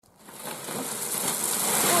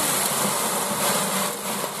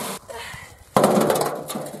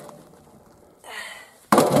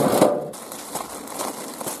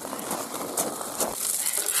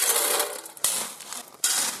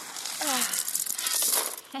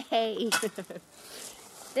Hey.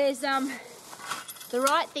 There's the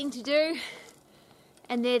right thing to do,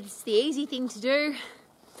 and there's the easy thing to do,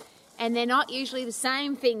 and they're not usually the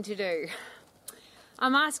same thing to do.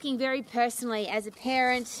 I'm asking very personally, as a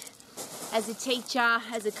parent, as a teacher,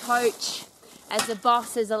 as a coach, as a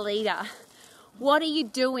boss, as a leader, what are you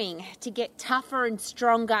doing to get tougher and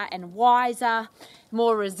stronger and wiser,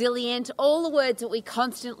 more resilient, all the words that we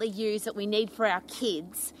constantly use that we need for our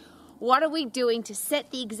kids? What are we doing to set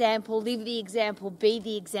the example, live the example, be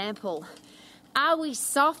the example? Are we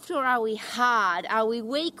soft or are we hard? Are we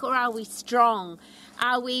weak or are we strong?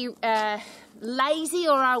 Are we lazy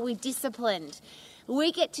or are we disciplined?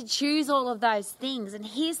 We get to choose all of those things. And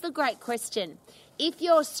here's the great question. If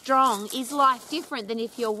you're strong, is life different than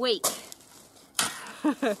if you're weak?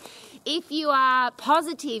 If you are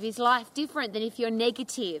positive, is life different than if you're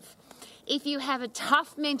negative? If you have a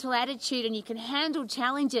tough mental attitude and you can handle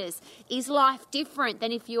challenges, is life different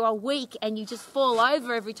than if you are weak and you just fall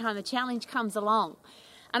over every time a challenge comes along?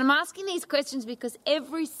 And I'm asking these questions because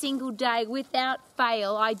every single day, without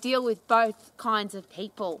fail, I deal with both kinds of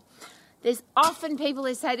people. There's often people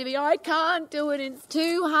who say to me, I can't do it, it's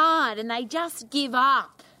too hard, and they just give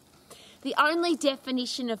up. The only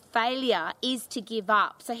definition of failure is to give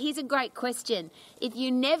up. So here's a great question. If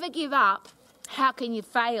you never give up, how can you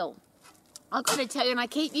fail? I've got to tell you, and I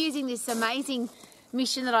keep using this amazing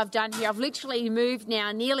mission that I've done here. I've literally moved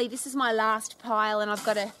now this is my last pile, and I've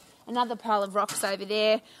got another pile of rocks over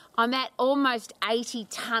there. I'm at almost 80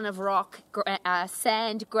 tonne of rock,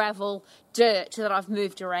 sand, gravel, dirt that I've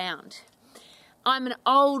moved around. I'm an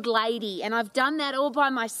old lady, and I've done that all by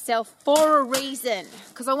myself for a reason,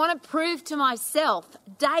 because I want to prove to myself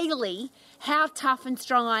daily how tough and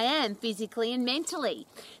strong I am physically and mentally.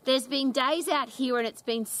 There's been days out here and it's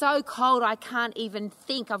been so cold I can't even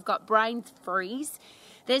think. I've got brain freeze.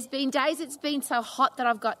 There's been days it's been so hot that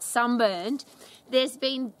I've got sunburned. There's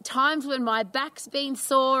been times when my back's been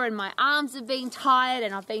sore and my arms have been tired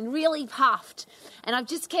and I've been really puffed. And I've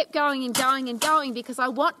just kept going and going and going because I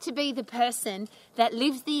want to be the person that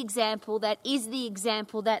lives the example, that is the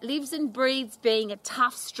example, that lives and breathes being a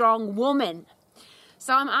tough, strong woman.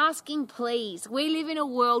 So I'm asking, please, we live in a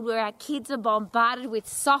world where our kids are bombarded with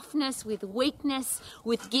softness, with weakness,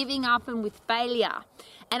 with giving up and with failure.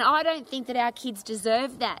 And I don't think that our kids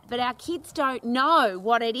deserve that. But our kids don't know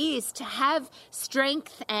what it is to have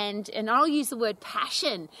strength and I'll use the word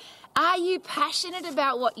passion. Are you passionate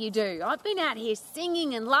about what you do? I've been out here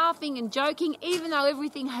singing and laughing and joking, even though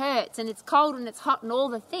everything hurts and it's cold and it's hot and all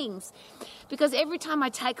the things. Because every time I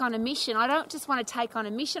take on a mission, I don't just want to take on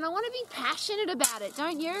a mission, I want to be passionate about it,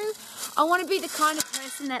 don't you? I want to be the kind of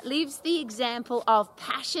person that lives the example of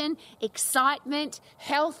passion, excitement,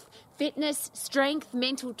 health, fitness, strength,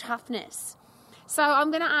 mental toughness. So I'm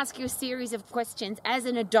going to ask you a series of questions as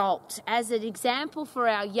an adult, as an example for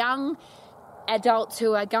our young adults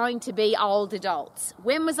who are going to be old adults.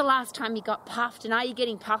 When was the last time you got puffed, and are you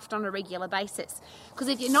getting puffed on a regular basis? Because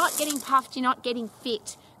if you're not getting puffed, you're not getting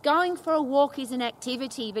fit. Going for a walk is an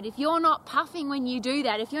activity, but if you're not puffing when you do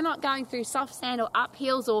that, if you're not going through soft sand or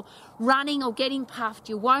uphills or running or getting puffed,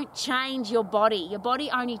 you won't change your body. Your body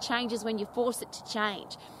only changes when you force it to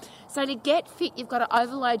change. So to get fit, you've got to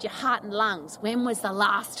overload your heart and lungs. When was the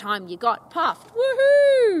last time you got puffed?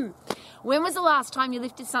 Woohoo! When was the last time you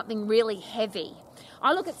lifted something really heavy?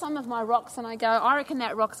 I look at some of my rocks and I go, I reckon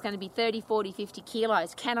that rock's going to be 30, 40, 50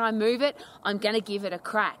 kilos. Can I move it? I'm going to give it a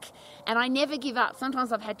crack. And I never give up.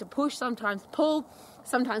 Sometimes I've had to push, sometimes pull,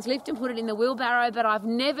 sometimes lift and put it in the wheelbarrow, but I've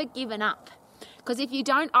never given up. Because if you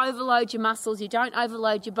don't overload your muscles, you don't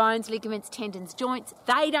overload your bones, ligaments, tendons, joints,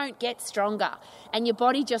 they don't get stronger and your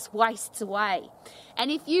body just wastes away. And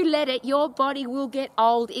if you let it, your body will get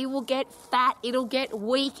old, it will get fat, it'll get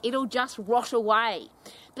weak, it'll just rot away.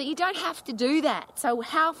 But you don't have to do that. So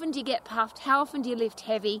how often do you get puffed? How often do you lift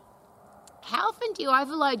heavy? How often do you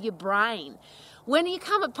overload your brain? When you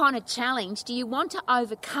come upon a challenge, do you want to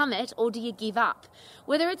overcome it or do you give up?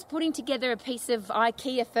 Whether it's putting together a piece of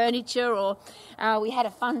IKEA furniture or we had a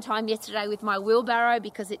fun time yesterday with my wheelbarrow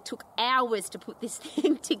because it took hours to put this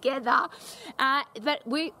thing together. But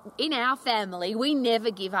in our family, we never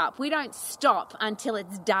give up. We don't stop until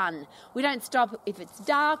it's done. We don't stop if it's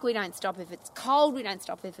dark. We don't stop if it's cold. We don't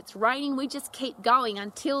stop if it's raining. We just keep going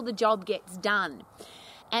until the job gets done.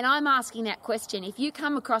 And I'm asking that question. If you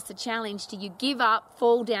come across a challenge, do you give up,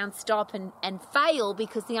 fall down, stop and fail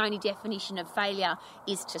because the only definition of failure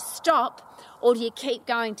is to stop? Or do you keep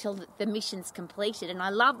going till the mission's completed? And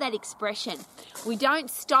I love that expression. We don't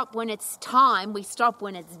stop when it's time, we stop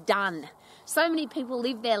when it's done. So many people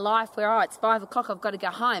live their life where, it's 5 o'clock, I've got to go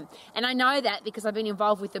home. And I know that because I've been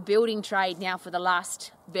involved with the building trade now for the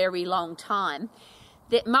last very long time,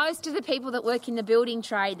 that most of the people that work in the building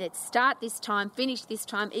trade that start this time, finish this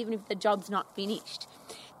time, even if the job's not finished.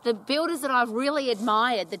 The builders that I've really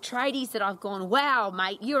admired, the tradies that I've gone, wow,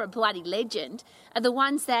 mate, you're a bloody legend, are the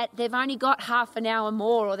ones that they've only got half an hour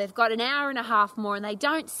more or they've got an hour and a half more and they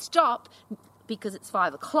don't stop because it's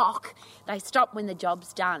 5 o'clock. They stop when the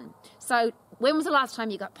job's done. So when was the last time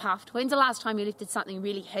you got puffed? When's the last time you lifted something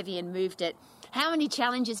really heavy and moved it? How many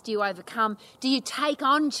challenges do you overcome? Do you take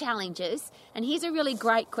on challenges? And here's a really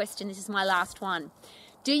great question. This is my last one.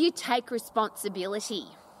 Do you take responsibility?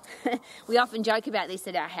 We often joke about this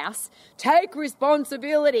at our house. Take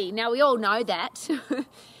responsibility. Now, we all know that.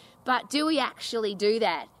 But do we actually do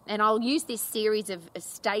that? And I'll use this series of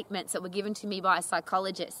statements that were given to me by a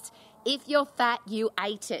psychologist. If you're fat, you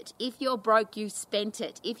ate it. If you're broke, you spent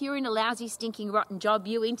it. If you're in a lousy, stinking, rotten job,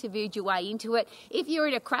 you interviewed your way into it. If you're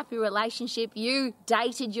in a crappy relationship, you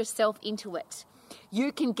dated yourself into it.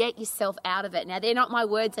 You can get yourself out of it. Now, they're not my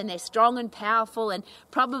words and they're strong and powerful and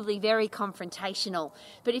probably very confrontational.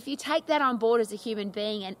 But if you take that on board as a human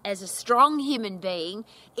being and as a strong human being,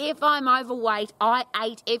 if I'm overweight, I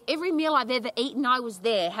ate every meal I've ever eaten, I was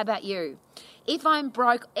there. How about you? If I'm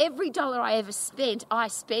broke, every dollar I ever spent, I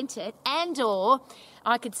spent it. And or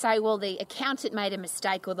I could say, well, the accountant made a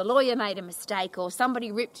mistake or the lawyer made a mistake or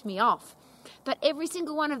somebody ripped me off. But every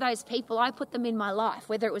single one of those people, I put them in my life,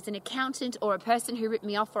 whether it was an accountant or a person who ripped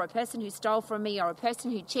me off or a person who stole from me or a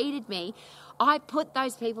person who cheated me, I put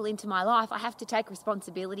those people into my life. I have to take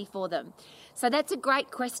responsibility for them. So that's a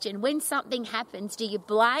great question. When something happens, do you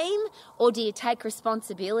blame or do you take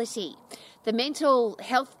responsibility? The mental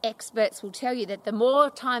health experts will tell you that the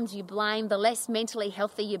more times you blame, the less mentally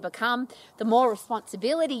healthy you become. The more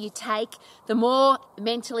responsibility you take, the more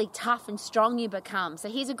mentally tough and strong you become. So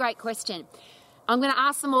here's a great question. I'm going to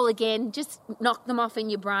ask them all again. Just knock them off in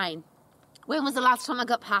your brain. When was the last time I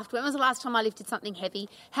got puffed? When was the last time I lifted something heavy?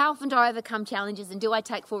 How often do I overcome challenges and do I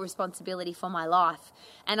take full responsibility for my life?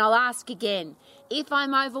 And I'll ask again, if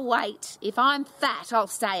I'm overweight, if I'm fat, I'll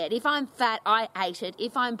say it. If I'm fat, I ate it.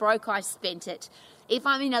 If I'm broke, I spent it. If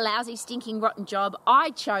I'm in a lousy, stinking, rotten job, I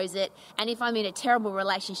chose it. And if I'm in a terrible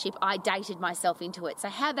relationship, I dated myself into it. So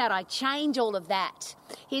how about I change all of that?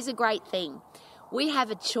 Here's a great thing. We have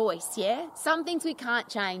a choice, yeah? Some things we can't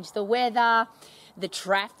change. The weather, the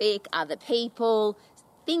traffic, other people.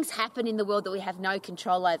 Things happen in the world that we have no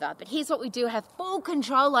control over. But here's what we do have full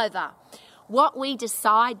control over. What we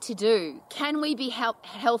decide to do. Can we be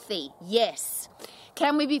healthy? Yes.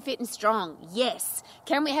 Can we be fit and strong? Yes.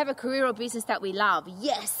 Can we have a career or business that we love?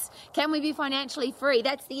 Yes. Can we be financially free?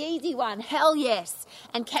 That's the easy one. Hell yes.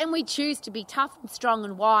 And can we choose to be tough and strong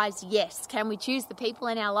and wise? Yes. Can we choose the people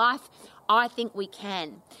in our life? I think we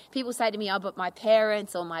can. People say to me, but my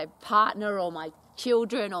parents or my partner or my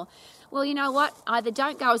children or, well, you know what? Either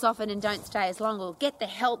don't go as often and don't stay as long or get the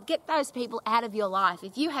help. Get those people out of your life.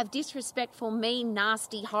 If you have disrespectful, mean,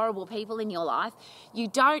 nasty, horrible people in your life, you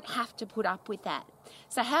don't have to put up with that.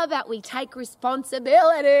 So how about we take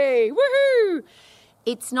responsibility? Woohoo!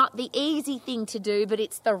 It's not the easy thing to do, but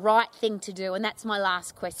it's the right thing to do. And that's my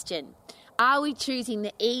last question. Are we choosing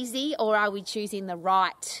the easy or are we choosing the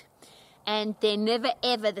right? And they're never,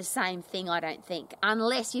 ever the same thing, I don't think,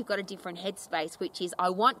 unless you've got a different headspace, which is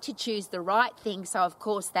I want to choose the right thing, so of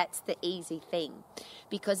course that's the easy thing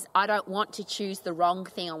because I don't want to choose the wrong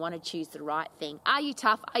thing. I want to choose the right thing. Are you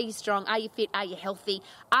tough? Are you strong? Are you fit? Are you healthy?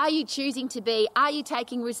 Are you choosing to be? Are you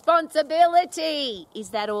taking responsibility?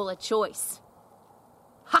 Is that all a choice?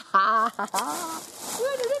 Ha ha ha ha.